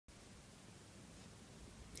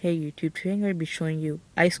Hey YouTube, today I'm going to be showing you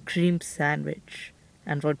Ice Cream Sandwich,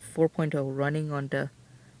 Android 4.0 running on the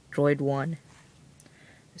Droid 1.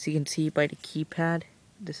 As you can see by the keypad,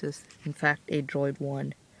 this is in fact a Droid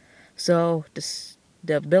 1. So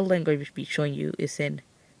the build I'm going to be showing you is in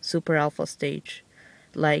Super Alpha stage.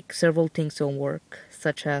 Like several things don't work,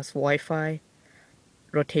 such as Wi-Fi,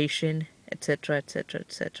 rotation, etc, etc,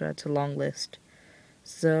 etc. It's a long list.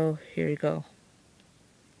 So here you go.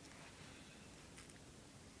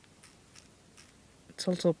 It's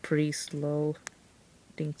also pretty slow.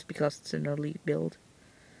 I think it's because it's an early build.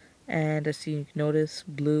 And as you notice,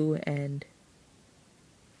 blue and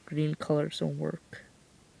green colors don't work.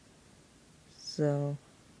 So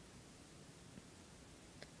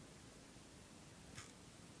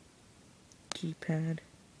keypad.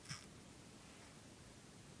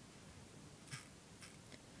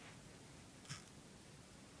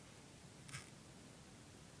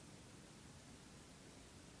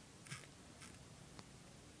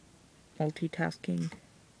 Multitasking.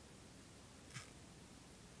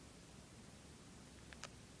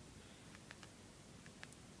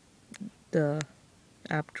 The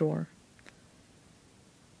app drawer.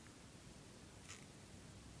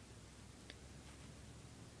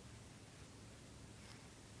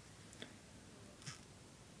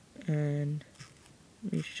 And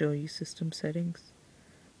let me show you system settings.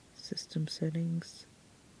 System settings.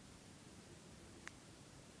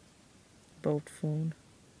 About phone.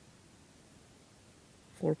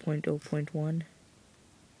 4.0.1.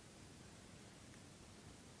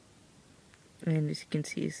 And as you can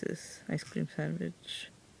see, this is ice cream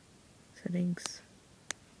sandwich settings.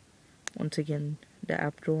 Once again, the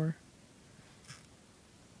app drawer.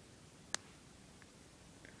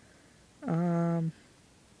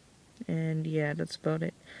 And yeah, that's about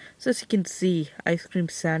it. So as you can see, ice cream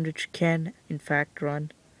sandwich can in fact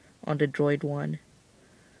run on the Droid 1.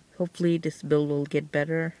 Hopefully this build will get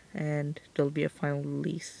better and there'll be a final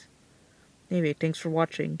release. Anyway, thanks for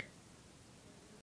watching.